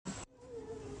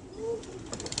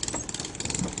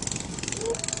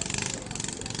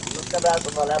Step out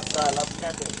on the left side, left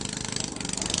cattle.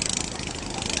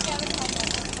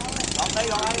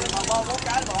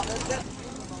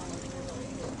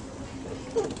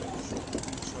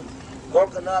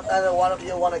 Coconut, either one of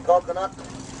you want a coconut?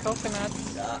 Coconut.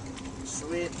 Yeah,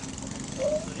 sweet.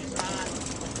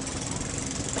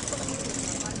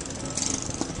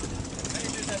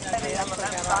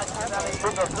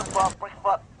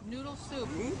 Noodle soup.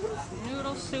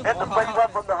 Noodle soup. Get the first one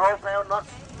from the wholesale, not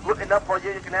good enough for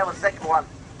you, you can have a second one.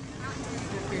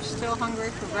 If you're still hungry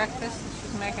for breakfast,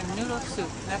 she's making noodle soup.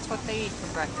 That's what they eat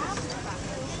for breakfast.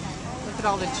 Look at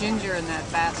all the ginger in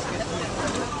that basket.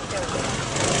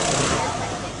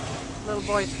 Little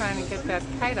boy trying to get that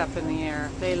kite up in the air.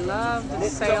 They love to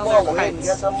sail their kites.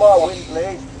 Get some more wind,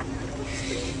 please.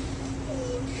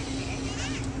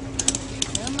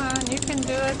 Come on, you can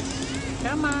do it.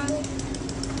 Come on.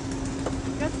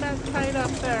 Get that kite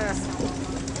up there.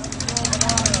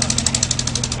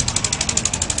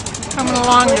 Coming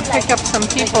along to pick up some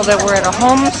people that were at a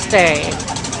homestay.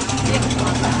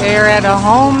 They're at a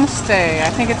homestay. I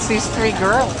think it's these 3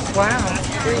 girls. Wow.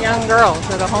 3 young girls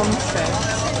at a homestay.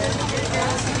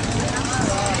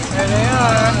 There they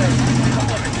are.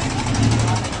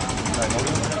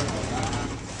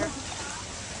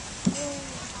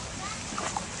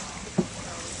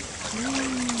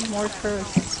 More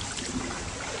tourists.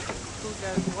 Who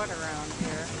does what around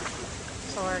here?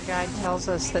 So our guide tells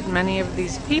us that many of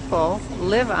these people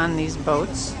live on these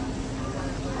boats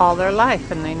all their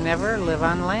life and they never live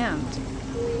on land.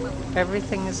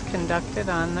 Everything is conducted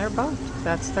on their boat.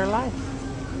 That's their life.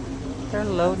 They're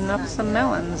loading up some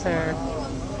melons there.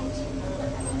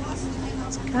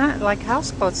 It's kind of like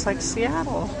houseboats like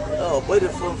Seattle. Oh,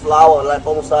 beautiful flower like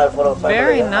on the side for the family.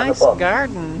 Very nice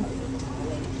garden.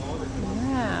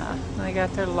 Yeah, they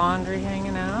got their laundry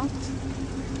hanging out.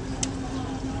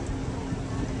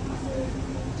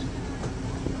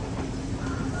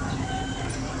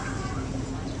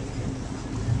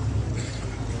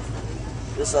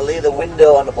 Just a little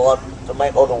window on the boat to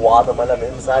make all the watermelon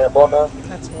inside the boat.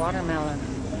 That's watermelon.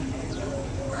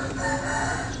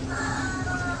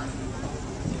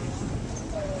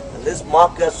 And this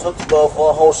market should go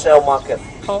for wholesale market.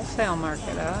 Wholesale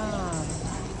market, ah.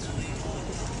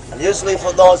 And usually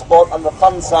for those boats on the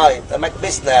front side, they make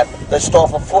business. They store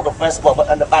for food or festival, but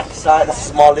on the back side, there's a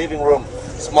small living room,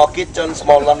 small kitchen,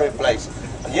 small laundry place.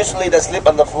 And usually they sleep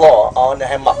on the floor or on the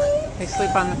hammock. They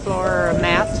sleep on the floor or a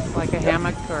mat, like a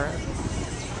hammock or...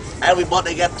 Every boat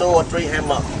they get 2 or 3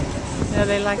 hammocks. Yeah,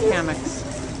 they like hammocks.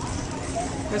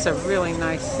 There's a really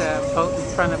nice boat in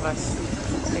front of us.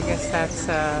 I guess that's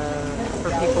for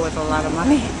people with a lot of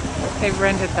money. They've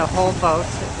rented the whole boat.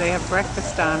 They have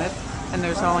breakfast on it, and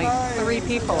there's only 3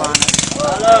 people on it.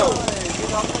 Hello.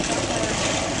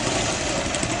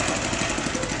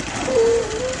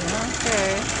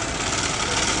 Okay.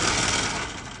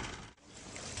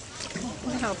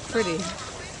 Look how pretty.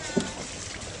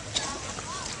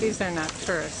 These are not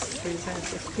tourists. These are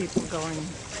just people going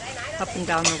up and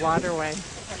down the waterway.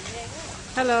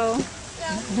 Hello.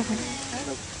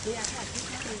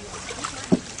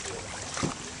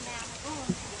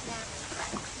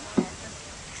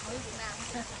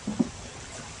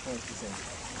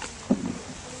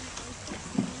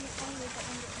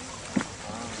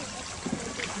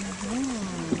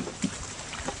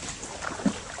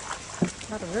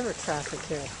 A lot of river traffic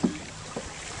here.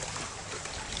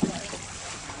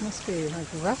 Must be like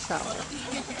rush hour.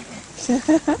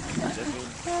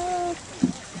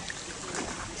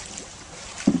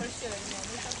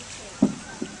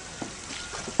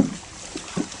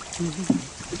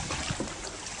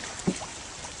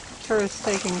 Tourists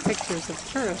taking pictures of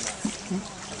tourists.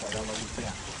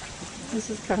 This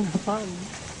is kind of fun.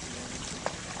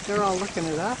 They're all looking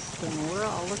at us and we're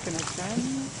all looking at them.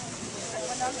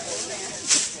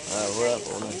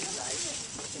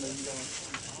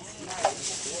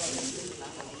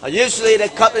 Usually they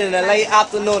cut in the late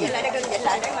afternoon. You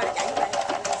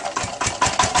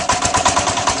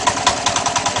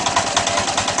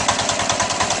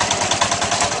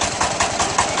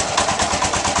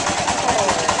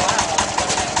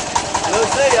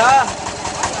see, huh?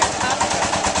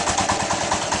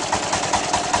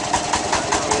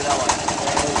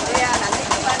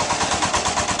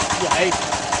 Vậy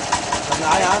lần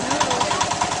lại hả?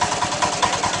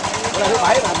 Bữa nay thứ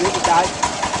 7 làm gì vậy trời?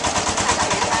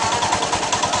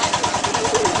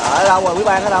 Ở đâu rồi, quý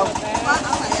ban ở đâu?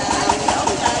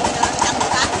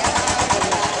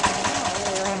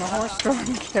 We're on a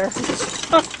horse-drawn carriage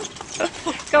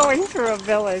going through a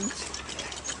village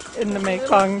in the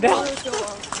Mekong Delta.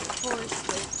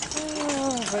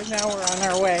 but now we're on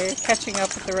our way, catching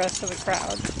up with the rest of the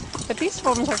crowd. But these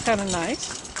homes are kind of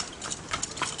nice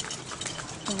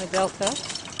in the Delta.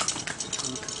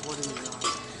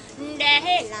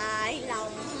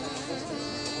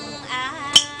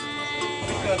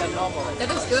 That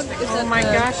is good because Oh my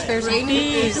gosh, there's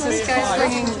bees. This guy's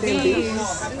bringing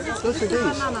bees. Those are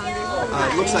bees.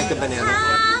 It looks like a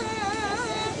banana.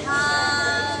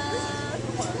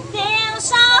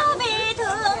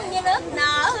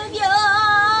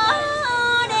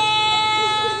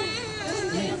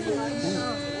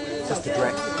 That's the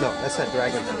dragon. No, that's not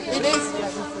dragon fruit. it is.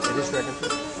 It is dragon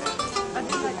fruit.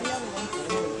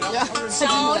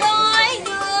 Sầu đôi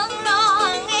đường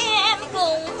đón em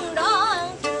cùng đón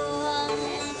trường,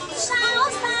 sao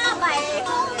xa vậy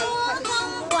không đưa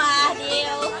không quà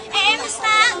điều, em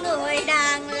xa người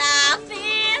đàn là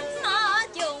biết nó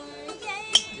chung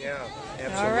dây.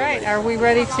 Yeah, All right, are we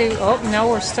ready to? Oh no,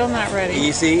 we're still not ready.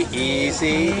 Easy,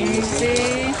 easy,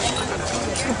 Easy,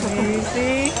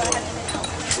 easy.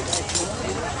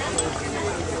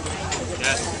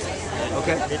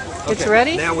 Okay. It's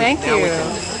ready. Now Thank now you. we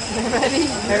can, Ready?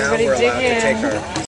 now Everybody we're dig allowed to take in. our